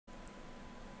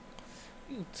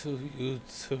You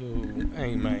too.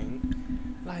 Hey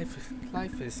man, life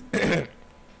is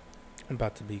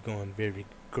about to be going very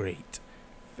great.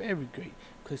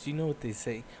 Cause you know what they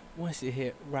say, once you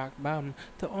hit rock bottom,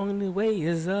 the only way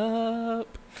is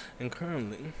up. And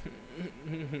currently,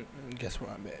 guess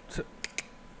where I'm at?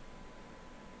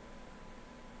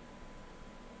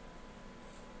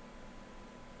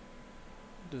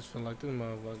 Just feel like this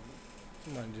motherfucker,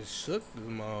 somebody just shook this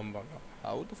motherfucker.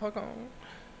 Hold the fuck on.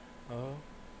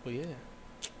 But yeah,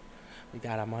 we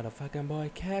got a motherfucking boy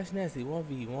Cash Nasty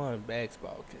 1v1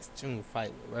 basketball cause June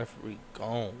fight with referee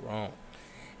gone wrong.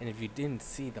 And if you didn't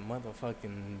see, the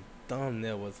motherfucking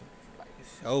thumbnail was like his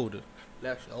shoulder,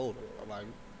 left shoulder, like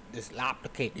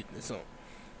dislocated or something.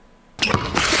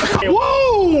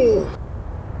 Whoa!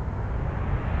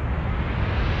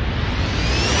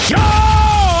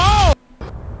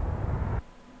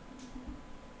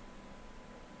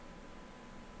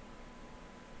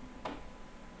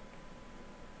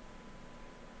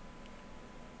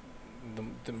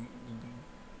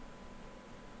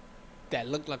 That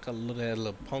looked like a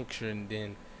little puncture, and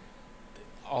then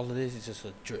all of this is just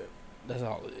a drip. That's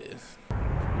all it is.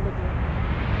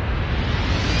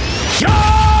 Yo!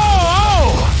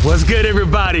 What's good,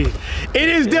 everybody? It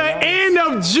is the end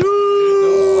of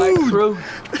June. Crew,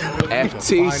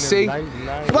 FTC,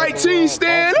 Fight team,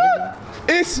 stand up.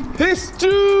 It's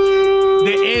June.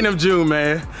 The end of June,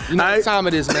 man. You know what time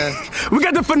it is, man. We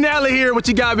got the finale here, what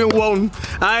you guys been wanting.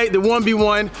 All right, the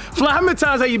 1v1. Fly, how many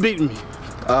times have you beaten me?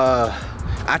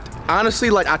 I honestly,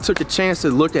 like, I took the chance to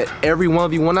look at every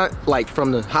 1v1, like,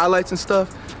 from the highlights and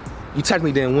stuff. You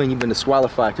technically didn't win, you've been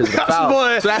disqualified because of the foul.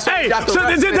 Boy. So that's why that's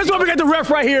why we got the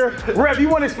ref right here. Ref, you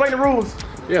want to explain the rules?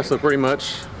 Yeah, so pretty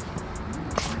much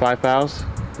 5 fouls,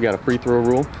 you got a free throw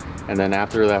rule, and then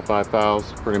after that 5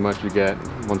 fouls, pretty much you get,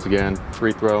 once again,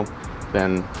 free throw,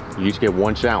 then you each get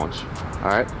 1 challenge, all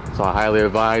right? So I highly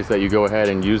advise that you go ahead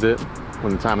and use it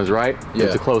when the time is right. Yeah.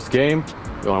 It's a close game.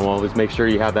 You want to always make sure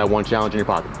you have that 1 challenge in your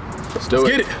pocket. Let's do it.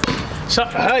 Get it. So,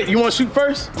 hey, you want to shoot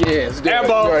first? Yeah, let's do it. Airball.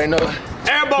 You already know.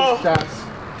 Airball. Shots.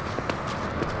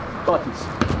 Buckets.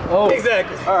 Oh.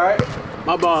 Exactly. All right.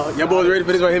 My ball. Y'all boys ready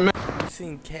for this right here, man? I've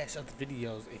seen Cash out the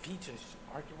videos. If he just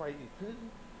arced right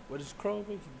with his crow,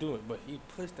 he do it, but he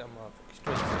pushed that motherfucker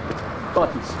straight to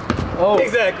Buckets. Oh.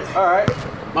 Exactly. All right.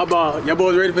 My ball. Y'all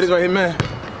boys ready for this right here, man?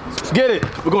 Get it.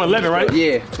 We're going 11, right?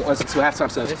 Yeah. To halftime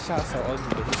set. This shot's so ugly,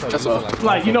 but he's so That's all.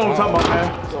 Like, you know what I'm talking about, man.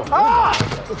 Ah!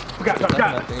 Got it.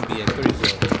 the NBA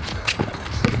 3-0.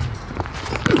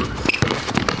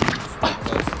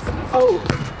 Oh.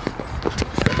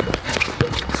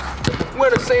 Wear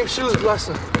the same shoes,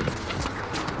 blessing.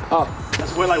 Oh.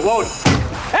 That's wet like water.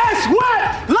 That's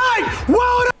wet like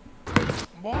water!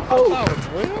 Boy, I thought that was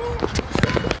real.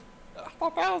 I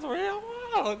thought that was real.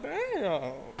 Oh,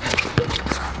 damn.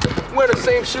 Wear the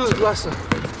same shoes, blessing.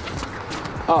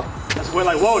 Oh. That's wet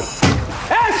like water.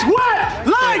 That's wet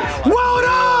like water!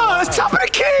 That's top of the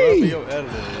key!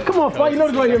 Come on, fight. You know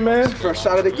this right here, man. First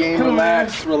shot of the game.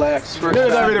 Relax. Relax. First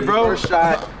shot. Already, bro. First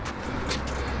shot.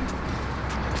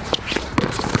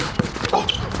 Oh.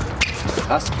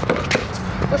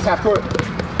 That's half court.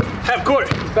 Half court.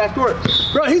 Back court.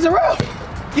 Bro, he's a ref.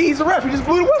 He's a ref. He just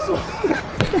blew the whistle.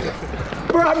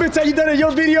 Bro, I've been telling you that in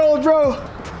your videos, bro.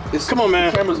 Come on,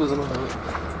 man. The cameras wasn't on.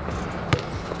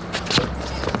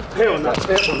 Hell no.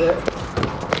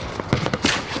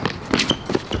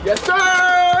 Yes,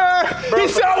 sir! Bro, he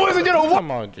said I wasn't gonna win.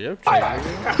 Come on, Jim.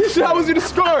 He said I was gonna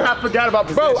score. I forgot about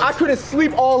possessions. Bro, I couldn't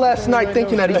sleep all last night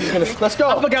thinking that he was gonna. Let's go.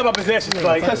 I forgot about possessions,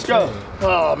 like. Let's go.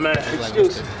 Oh, man.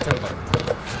 Excuse me.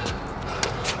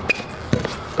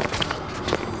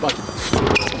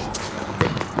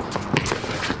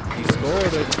 He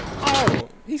scored it. Oh,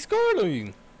 he scored on you.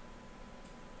 He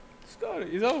scored it.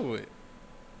 It's over with.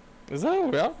 It's over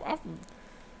with.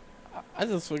 I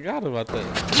just forgot about that.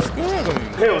 He scored on you.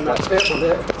 Hell no.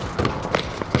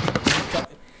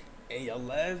 In your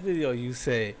last video, you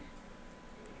said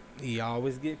he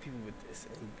always get people with this.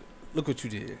 And look what you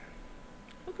did.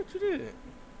 Look what you did.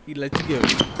 He let you get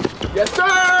it. Yes,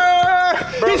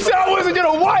 sir! Bro, he said I wasn't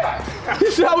gonna what?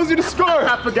 He said I was gonna score.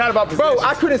 I forgot about possessions. Bro,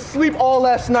 I couldn't sleep all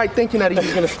last night thinking that he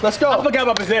was gonna. Let's go. I forgot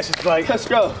about possessions, like. Let's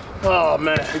go. Oh,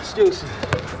 man. Excuse me.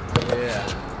 Yeah.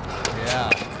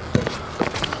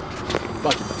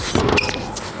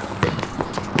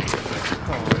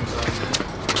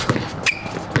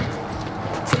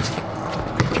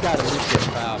 You gotta reach that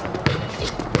foul.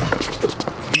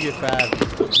 You get 5,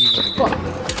 you win the game.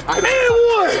 And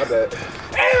one!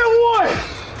 And one!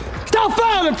 Stop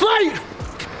fouling, fight!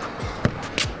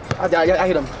 I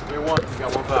hit him. You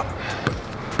got 1 foul.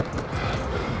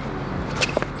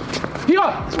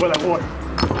 Yeah! It's wet like water.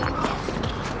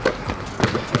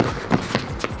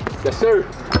 Yes, sir.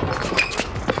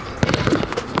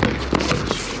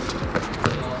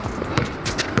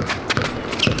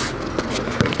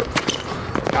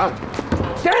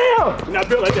 Damn! You're not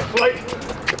built like that flight.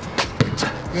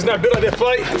 You're not built like that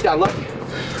flight. You got lucky.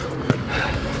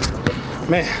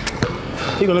 Man,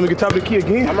 you gonna let me get top of the key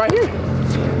again? I'm right here.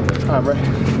 All right, bro.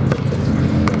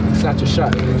 It's not your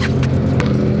shot.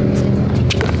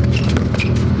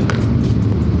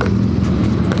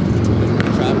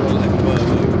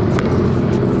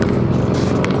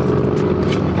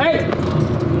 Hey!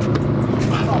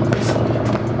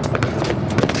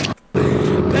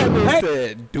 That man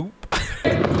said dupe.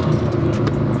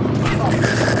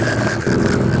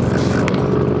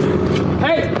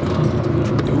 Hey!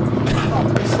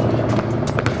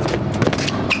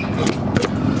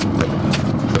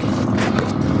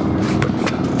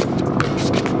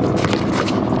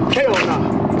 Hell no.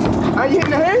 Are you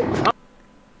hitting the head?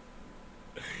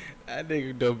 That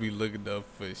nigga don't be looking up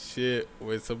for shit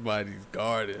when somebody's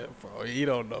guarding, bro. He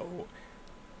don't know.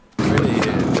 Really hit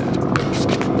that.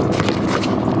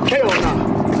 Hell no.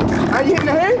 Are you hitting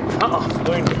the head?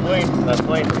 Plane. That's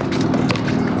plane.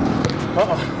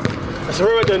 That's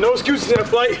right there. No excuses in that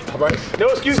flight. All right. No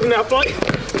excuses in that flight.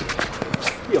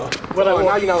 Yo, what I Now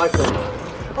want. you're not like that.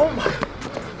 Oh my.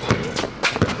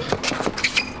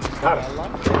 Got it.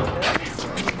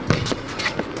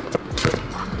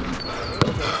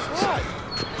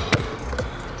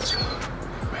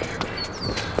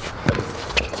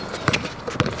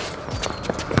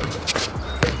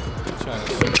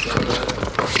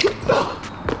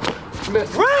 Miss.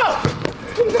 Ralph!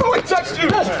 No one touched you.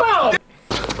 That's foul!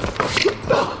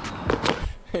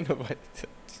 Ain't nobody touch.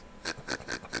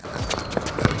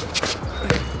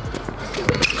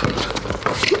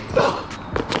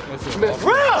 Miss.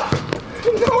 Ralph!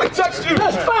 No one touched you.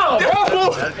 That's foul!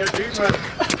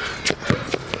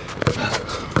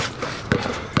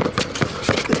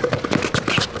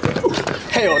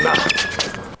 Hell no.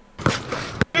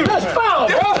 That's foul!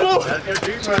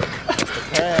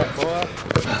 Yeah, boy.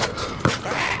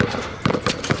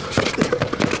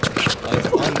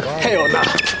 Hell no.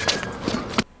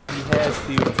 He has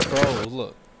some froze.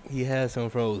 Look, he has some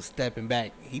froze stepping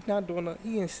back. He's not doing that.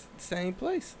 He in the same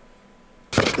place.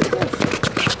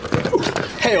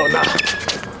 Hell no.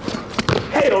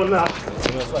 Hell no!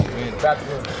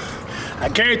 I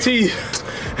guarantee you,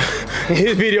 in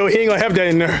his video, he ain't gonna have that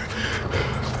in there.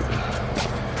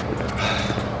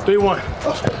 3-1.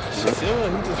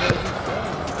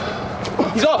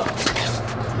 He's off.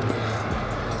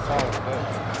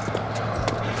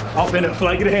 Off in the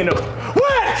flight, get a hand up.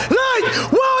 What? Like,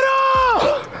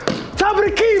 water! Top of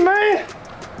the key, man.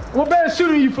 What better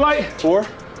shooter you, flight? 4,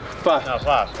 5. No,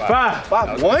 5. 5.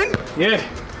 5-1? Yeah,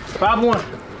 5-1.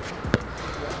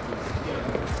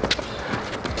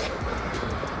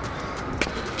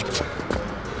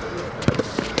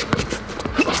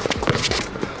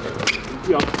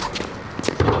 Yo.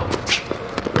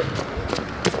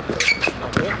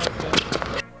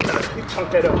 You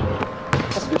chunk that up.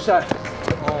 That's a good shot.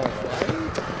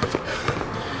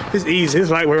 It's easy. It's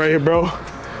lightweight right here, bro.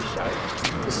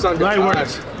 It's Sunday.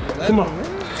 Lightweight. Come on.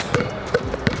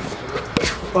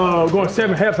 We're going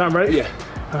 7 halftime, right? Yeah.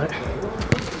 All right.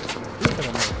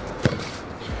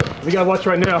 We gotta watch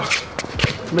right now.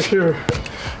 Make sure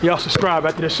y'all subscribe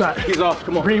after this shot. He's off.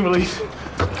 Come on. Green release.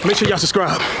 Make sure y'all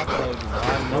subscribe.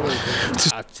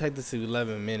 I checked this to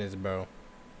 11 minutes, bro.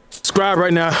 Subscribe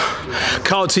right now.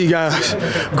 Call to you guys.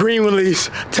 Green release.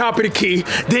 Top of the key.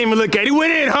 Didn't even look at it.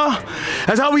 Went in, huh?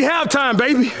 That's how we have time,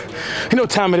 baby. You know what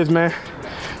time it is, man.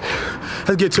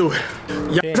 Let's get to it.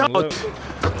 Y'all,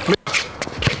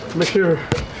 make sure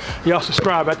y'all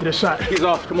subscribe after this shot. He's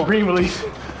off. Come on. Green release.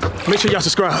 Make sure y'all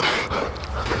subscribe.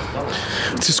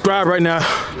 Subscribe right now.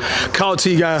 Call to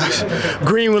you guys.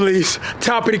 Green release.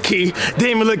 Top of the key. Didn't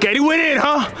even look at it. Went in,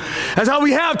 huh? That's how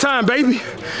we have time, baby.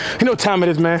 You know what time it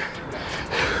is, man.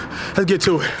 Let's get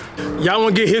to it. Y'all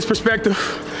want to get his perspective?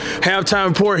 Halftime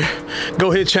report.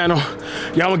 Go his channel.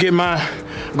 Y'all want to get mine?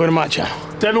 Go to my channel.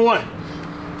 7-1.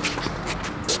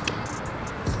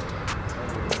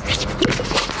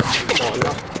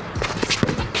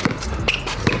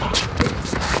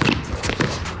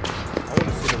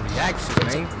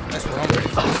 Man. That's what I'm ready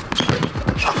for.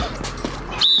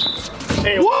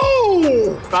 Hey,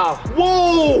 Whoa! foul.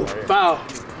 Whoa! Foul.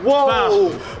 Whoa!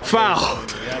 Foul.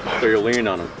 So you're leaning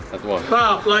on him. That's what.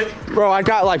 Foul, flight. Bro, I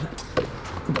got like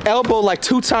elbow like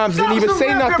 2 times, didn't even say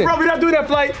nothing. Bro, we not doing that,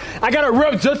 flight. I got a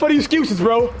rep just for the excuses,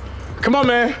 bro. Come on,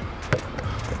 man.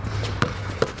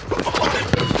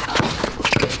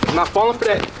 I'm not falling for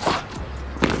that.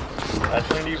 That's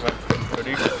pretty deep.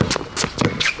 Pretty deep.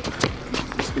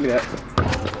 Give me that.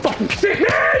 fucking sick, man!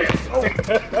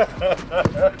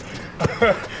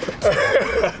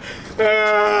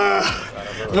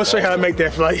 I'm gonna show you how to make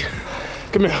that flight.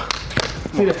 Come here.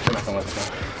 See that?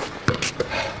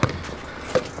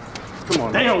 Come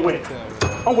on. Damn, wet.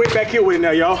 I'm way back here with it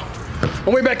now, y'all.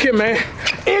 I'm way back here, man.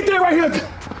 Anything right here.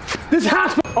 This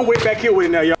hospital. I'm way back here with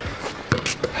it now, y'all.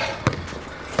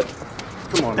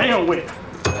 Come on. Damn, wet.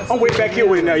 I'm way back here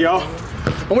with it now, y'all.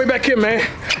 I'm way back here, man.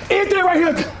 Anything right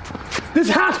here. This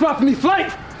is a hot spot for me,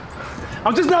 flight.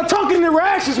 I'm just not talking in the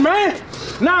rashes, man.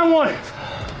 9-1.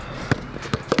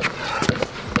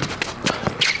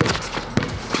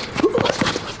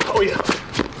 Oh yeah.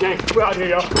 Gang, we out here,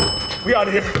 y'all. We out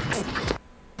here.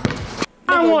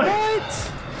 9-1.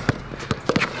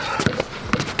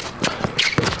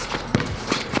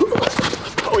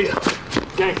 Oh yeah.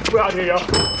 Gang, we out here, y'all.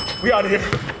 We out here.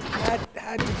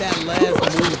 How did that last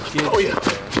move get Oh yeah.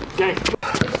 Gang.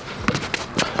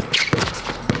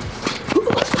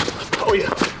 Oh yeah.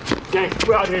 Gang,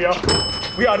 we out here, y'all.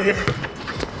 We out here.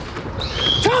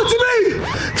 Talk to me!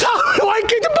 Talk! Why you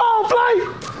keep the ball, flight?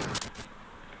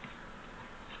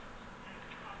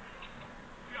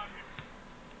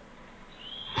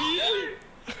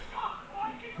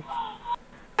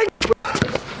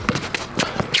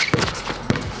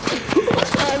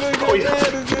 Oh yeah.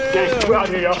 Gang, we out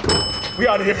here, y'all. We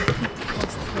out here.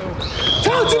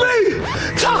 Talk to me!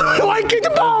 Talk! Why you keep the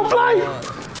ball, flight?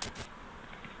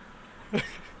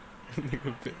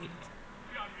 Nigga bitch.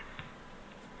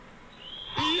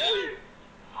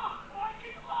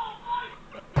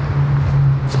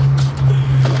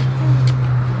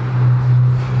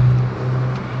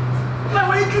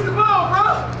 Why you keep the ball, bro?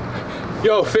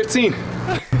 Yo, 15.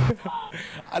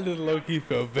 I just low-key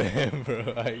felt bad,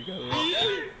 bro. I ain't gonna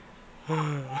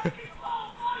lie.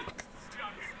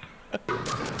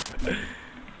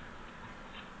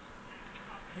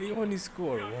 He only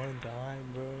scored one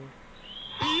time, bro.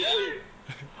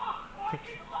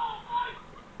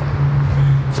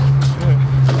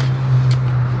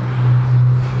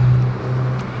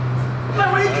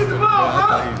 Why you keep the ball,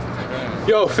 bro?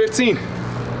 Yo, 15.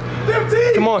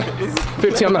 15? Come on.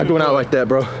 15, I'm not going out like that,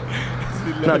 bro.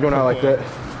 I'm not going out like that.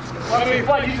 I mean,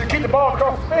 why you just kick the ball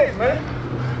across the face, man?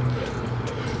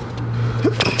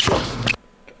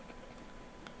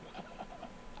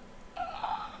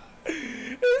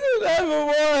 This is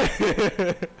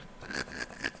 11-1.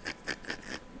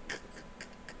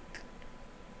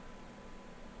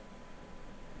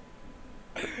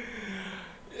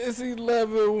 It's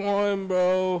 11-1,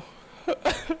 bro.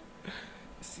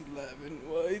 It's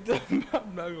 11-1.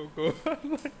 I'm not gonna go out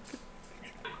like that.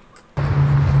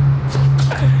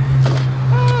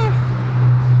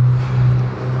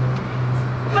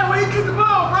 Why you keep the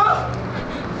ball,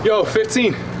 bro? Yo,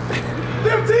 15.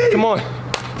 15? Come on.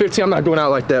 15, I'm not going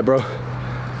out like that, bro.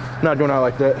 I'm not going out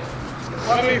like that.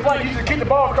 I mean, why you just kick the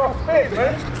ball across the face,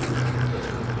 man?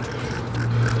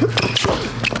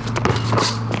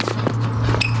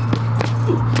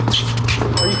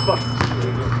 Are you fucking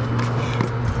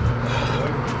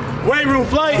weight room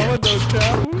flight? I want no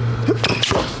travel.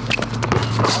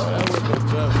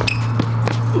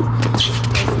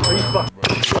 Are you fucking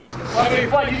I mean,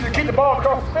 why you just kick the ball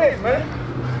across the face, man?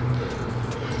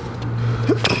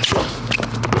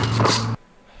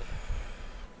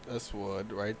 That's one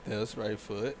right there. That's right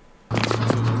foot. 2,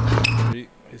 3.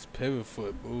 His pivot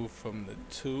foot moved from the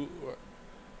 2,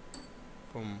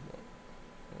 from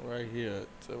right here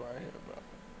to right here, bro.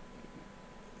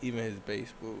 Even his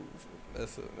base move.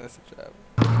 That's a travel.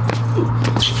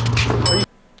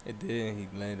 It did, and he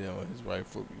landed on his right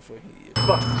foot before he hit.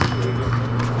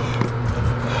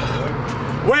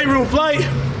 Weight room flight.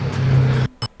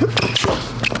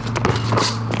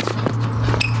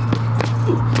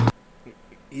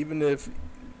 Even if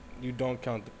you don't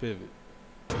count the pivot.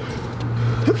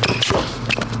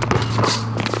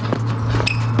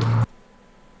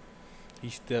 He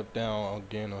stepped down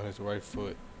again on his right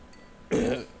foot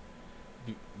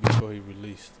before he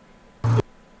released. Are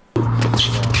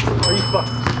you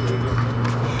fucking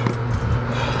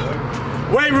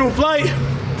weight room flight?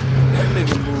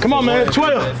 Come on, man.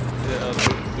 12.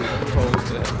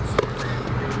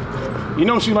 You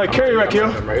know she like carry right here.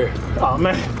 Right here. Oh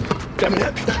man. Damn it.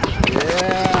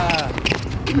 Yeah.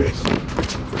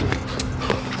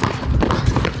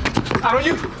 Out on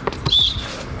you.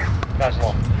 That's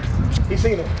long. He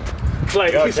seen it.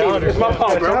 Like, he seen it. It's my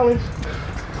fault, bro.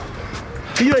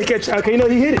 He ain't catch. Okay, you know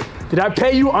he hit it. Did I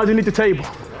pay you underneath the table?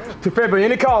 To February,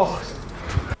 any calls?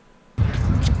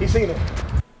 He seen it.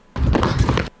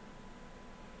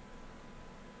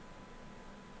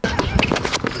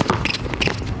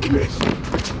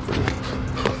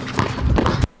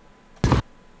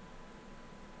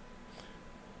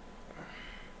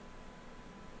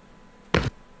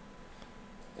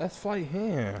 That's flight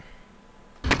hand.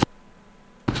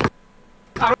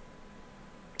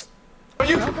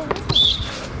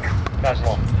 Pass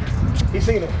long. He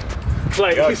seen it.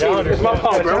 Like, he seen it. It's my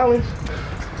fault, bro.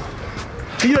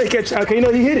 He like catch out. Okay, you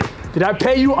know he hit it. Did I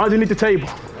pay you underneath the table?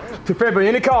 To prep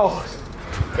any calls?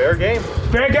 Fair game.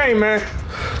 Fair game, man.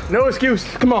 No excuse.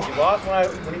 Come on. He lost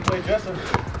when he played Jessup.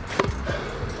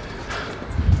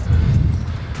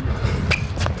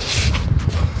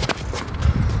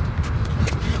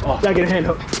 Oh, gotta get a hand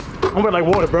up. I'm wet like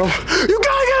water, bro. You gotta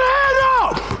get a hand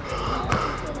up!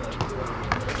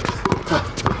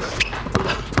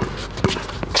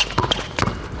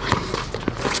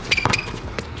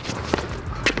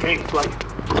 Game play.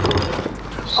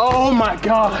 Oh my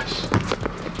gosh.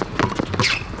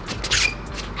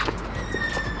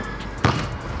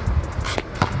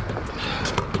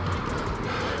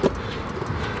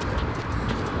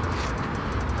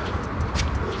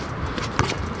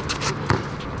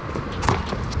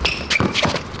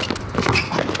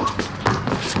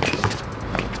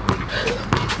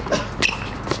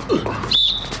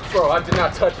 Bro, I did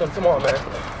not touch him. Come on, man.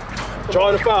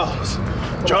 Drawing the fouls.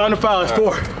 Drawing the fouls.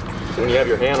 4. When you have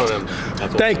your hand on him,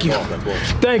 that's Thank you.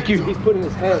 Thank you. He's putting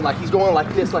his hand like he's going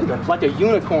like this, like a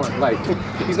unicorn. Like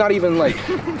he's not even like.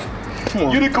 Come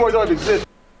on. Unicorns don't exist.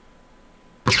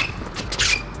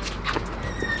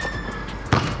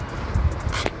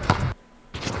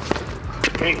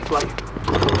 Game play.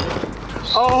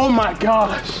 Oh my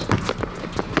gosh.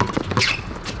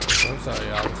 I'm sorry,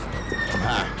 y'all. I'm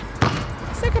high.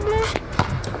 Second blow.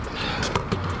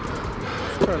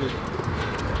 It's early.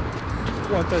 It's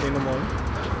 1:30 in the morning.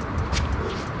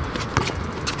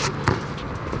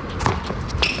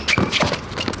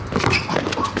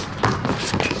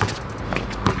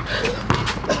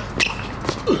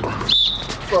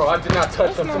 Bro, I did not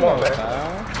touch him. Come on, man.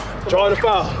 Drawing the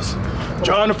fouls.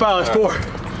 Drawing the fouls. 4.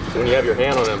 When you have your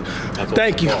hand on him, that's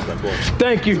Thank you.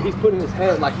 Thank you. He's putting his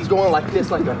hand like he's going like this,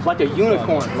 like a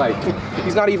unicorn. Like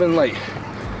he's not even like.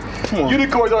 Come on.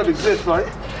 Unicorns don't exist, right?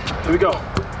 Here we go.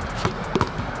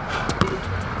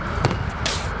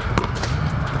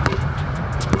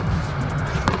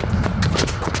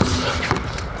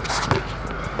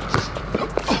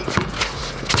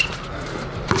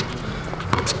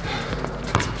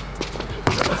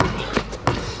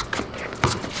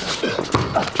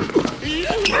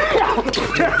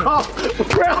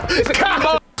 It's a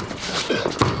combo.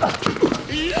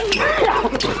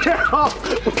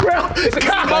 It's a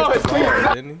combo.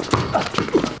 Didn't he?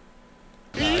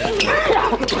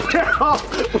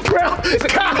 It's a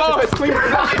combo. It's clean.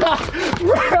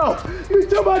 Bro, you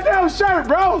took my damn shirt,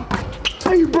 bro.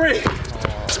 How you break?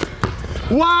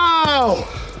 Wow.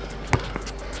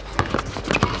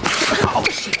 Oh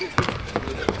shit.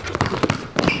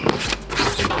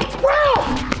 Wow.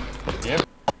 Yep.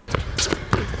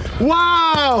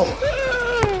 Wow.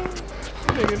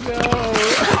 Nigga, no.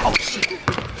 Oh shit.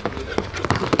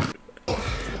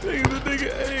 Nigga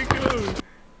ain't good.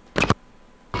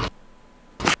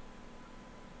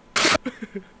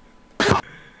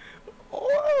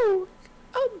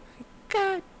 Oh my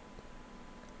god.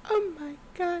 Oh my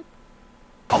god.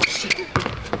 Oh shit.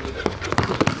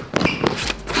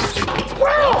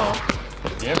 Wow.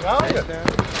 Yep.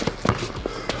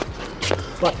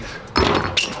 Fuck it.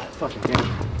 Fucking game.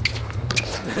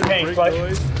 Game, Break, fight.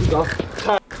 boys. Go.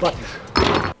 Fuck it.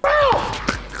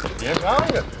 Wow.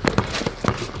 Yep.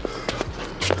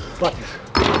 Fuck it.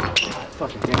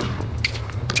 Fucking game.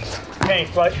 Game,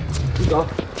 fight. Go.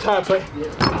 Time play.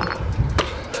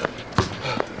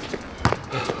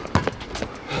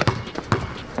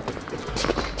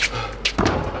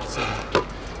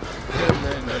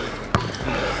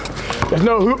 There's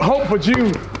no hope for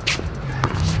June. This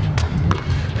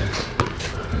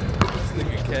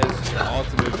nigga Cash is the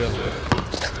ultimate villain.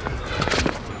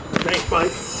 Thanks,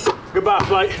 Flight. Goodbye,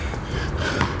 Flight.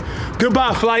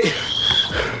 Goodbye, Flight.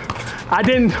 I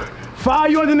didn't fire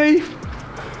you underneath.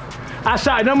 I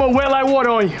shot no more wet like water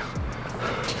on you.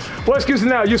 What excuse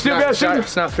now? You still got shooting?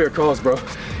 It's not fair calls, bro.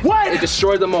 What? It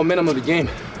destroyed the momentum of the game.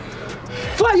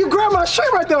 Flight, you grabbed my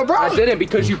shirt right there, bro. I didn't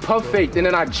because you pump faked and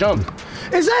then I jumped.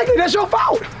 Exactly, that's your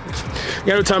fault.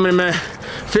 You know time in man.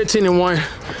 15-1.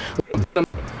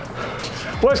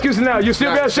 What excuse now? You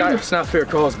still got shooting? It's not fair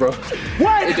calls, bro.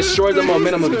 What? It destroyed the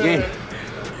momentum of the game.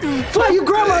 Flight, you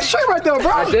grabbed my shirt right there, bro.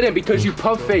 I didn't because you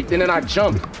pump faked and then I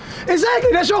jumped.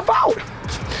 Exactly, that's your fault.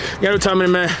 You know time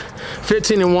in man.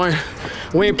 15-1.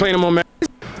 We ain't playing no more, man.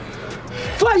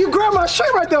 Flight, you grabbed my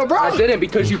shirt right there, bro. I didn't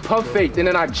because you pump faked and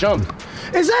then I jumped.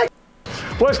 Exactly.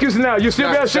 What excuse now? You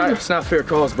still got shooting? It's not fair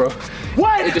calls, bro.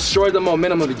 What? It destroyed the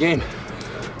momentum of the game.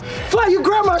 Fly, you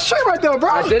grabbed my shirt right there, bro.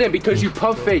 I didn't because you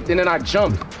pump faked and then I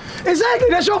jumped. Exactly,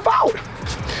 that's your fault.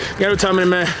 Got no time in it,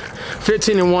 man.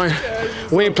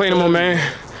 15-1. We ain't playing no more,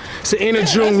 man. It's the end of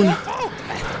June.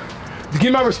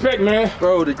 Give my respect, man.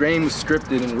 Bro, the game was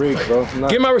scripted and rigged, bro.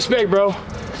 Give my respect, bro.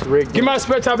 It's a rigged Give my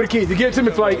respect, top of the key. Give it to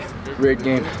me, Flight. rigged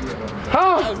game.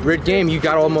 Huh? Rigged game, you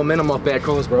got all momentum off bad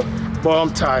calls, bro. Boy,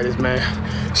 I'm tired of this,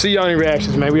 man. See y'all in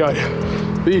reactions, man. We out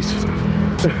here. Peace.